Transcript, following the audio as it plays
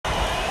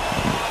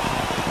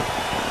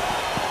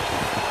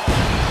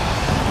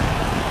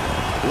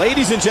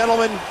Ladies and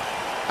gentlemen,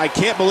 I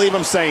can't believe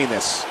I'm saying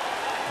this,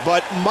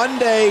 but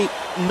Monday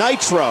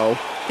Nitro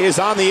is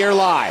on the air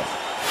live.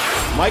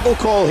 Michael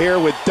Cole here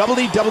with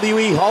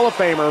WWE Hall of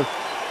Famer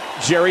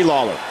Jerry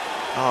Lawler.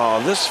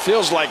 Oh, this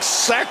feels like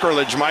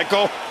sacrilege,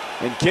 Michael.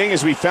 And King,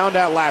 as we found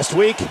out last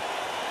week,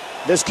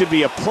 this could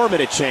be a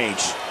permanent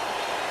change.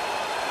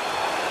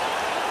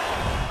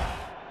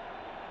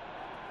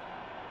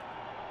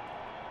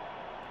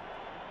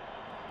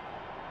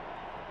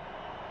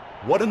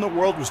 What in the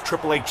world was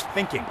Triple H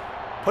thinking?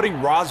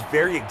 Putting Raw's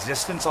very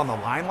existence on the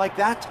line like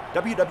that?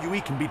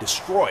 WWE can be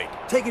destroyed.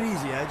 Take it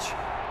easy, Edge.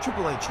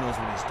 Triple H knows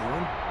what he's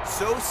doing.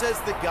 So says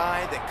the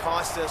guy that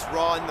cost us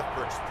Raw in the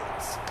first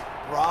place.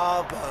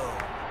 Bravo.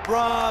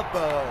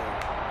 Bravo.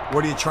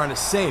 What are you trying to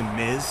say,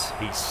 Miz?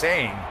 He's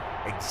saying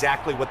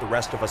exactly what the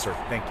rest of us are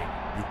thinking.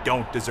 You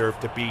don't deserve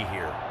to be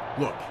here.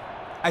 Look,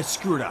 I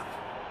screwed up.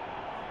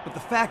 But the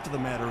fact of the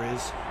matter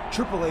is,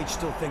 Triple H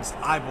still thinks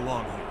I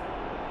belong here.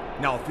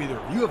 Now, if either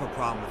of you have a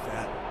problem with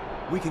that,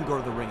 we can go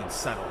to the ring and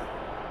settle it.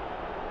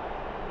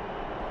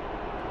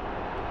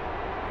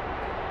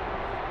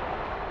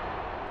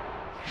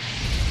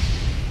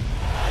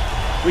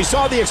 We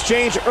saw the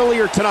exchange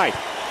earlier tonight.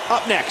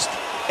 Up next,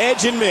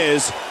 Edge and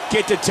Miz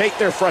get to take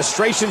their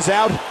frustrations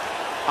out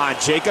on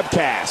Jacob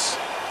Cass.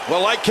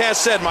 Well, like Cass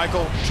said,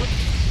 Michael.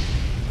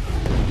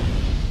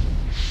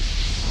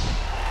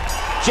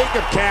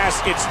 Jacob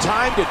Cass, it's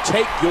time to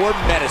take your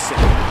medicine.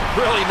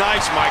 Really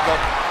nice, Michael.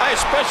 I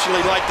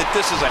especially like that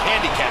this is a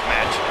handicap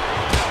match.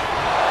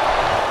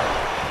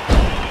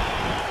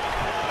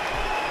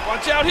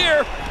 Watch out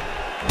here.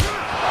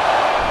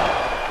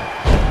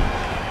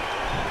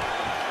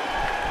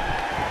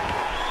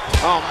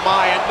 Oh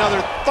my,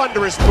 another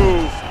thunderous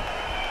move.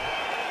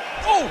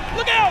 Oh,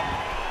 look out!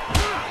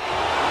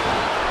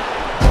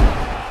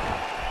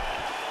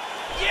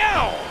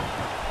 Yow!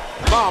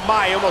 Oh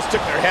my, almost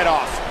took their head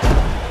off.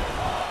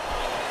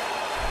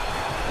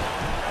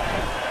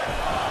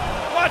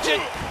 Watch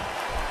it!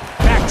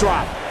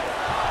 Backdrop.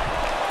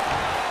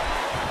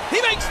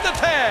 He makes the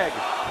tag!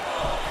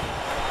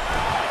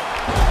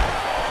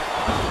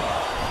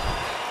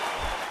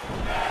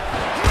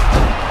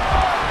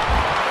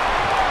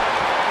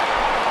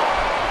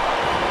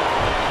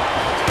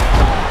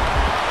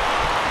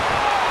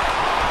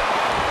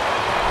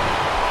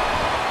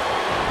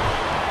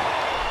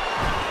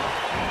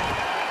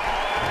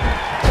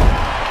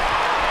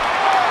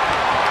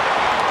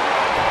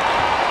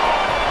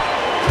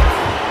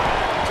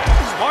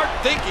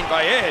 Thinking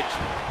by Edge.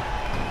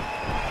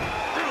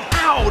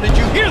 Ow, did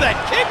you hear that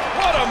kick?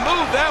 What a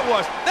move that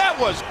was. That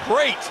was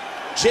great.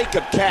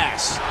 Jacob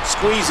Cass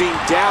squeezing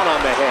down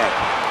on the head.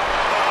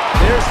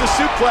 There's the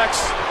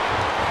suplex.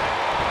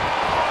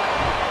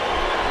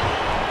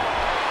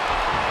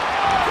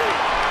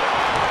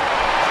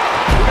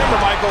 Remember,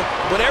 Michael,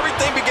 when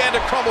everything began to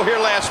crumble here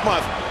last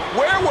month,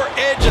 where were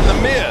Edge and The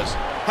Miz?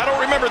 I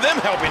don't remember them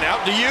helping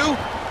out, do you?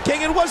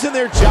 King, it wasn't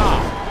their job.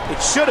 It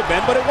should have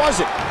been, but it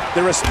wasn't.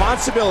 The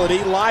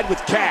responsibility lied with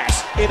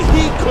Cass, and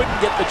he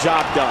couldn't get the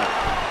job done.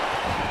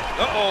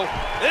 Uh-oh,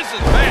 this is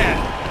bad.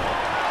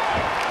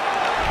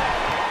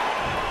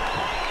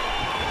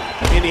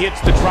 And he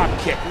hits the drop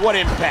kick. What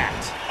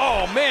impact?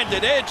 Oh, man,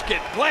 did Edge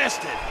get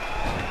blasted.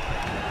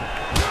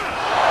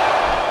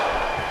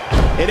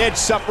 And Edge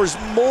suffers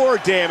more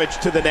damage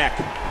to the neck.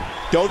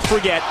 Don't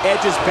forget,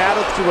 Edge has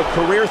battled through a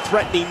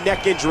career-threatening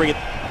neck injury.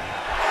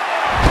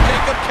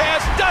 Jacob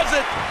Cass does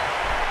it.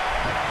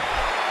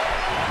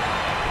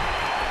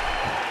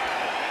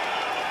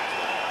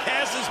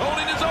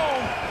 Holding his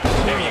own.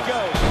 There you go.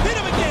 Hit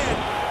him again.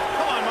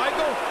 Come on,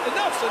 Michael.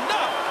 Enough's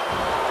enough.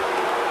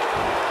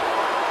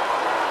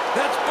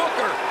 That's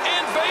Booker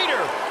and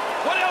Vader.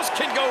 What else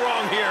can go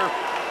wrong here?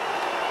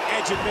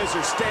 Edge and Miz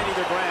are standing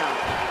their ground.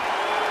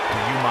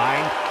 Do you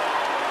mind?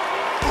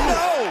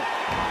 No!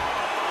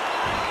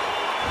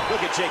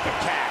 Look at Jacob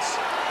Cass.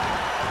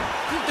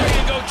 There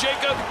you go,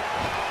 Jacob.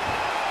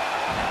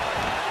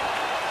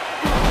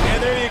 And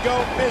there you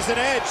go, Miz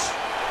and Edge.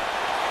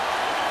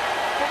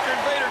 Booker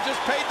and Vader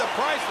just paid the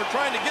price for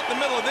trying to get in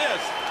the middle of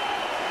this.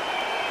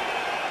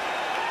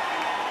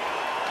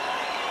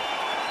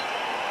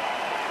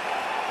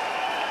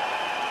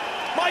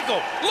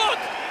 Michael, look!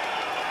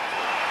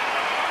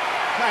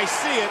 I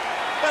see it,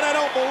 but I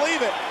don't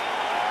believe it.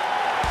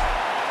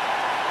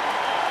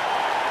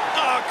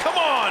 Oh, come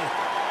on!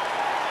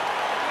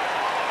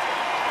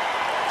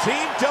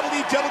 Team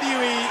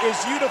WWE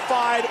is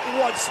unified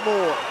once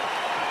more.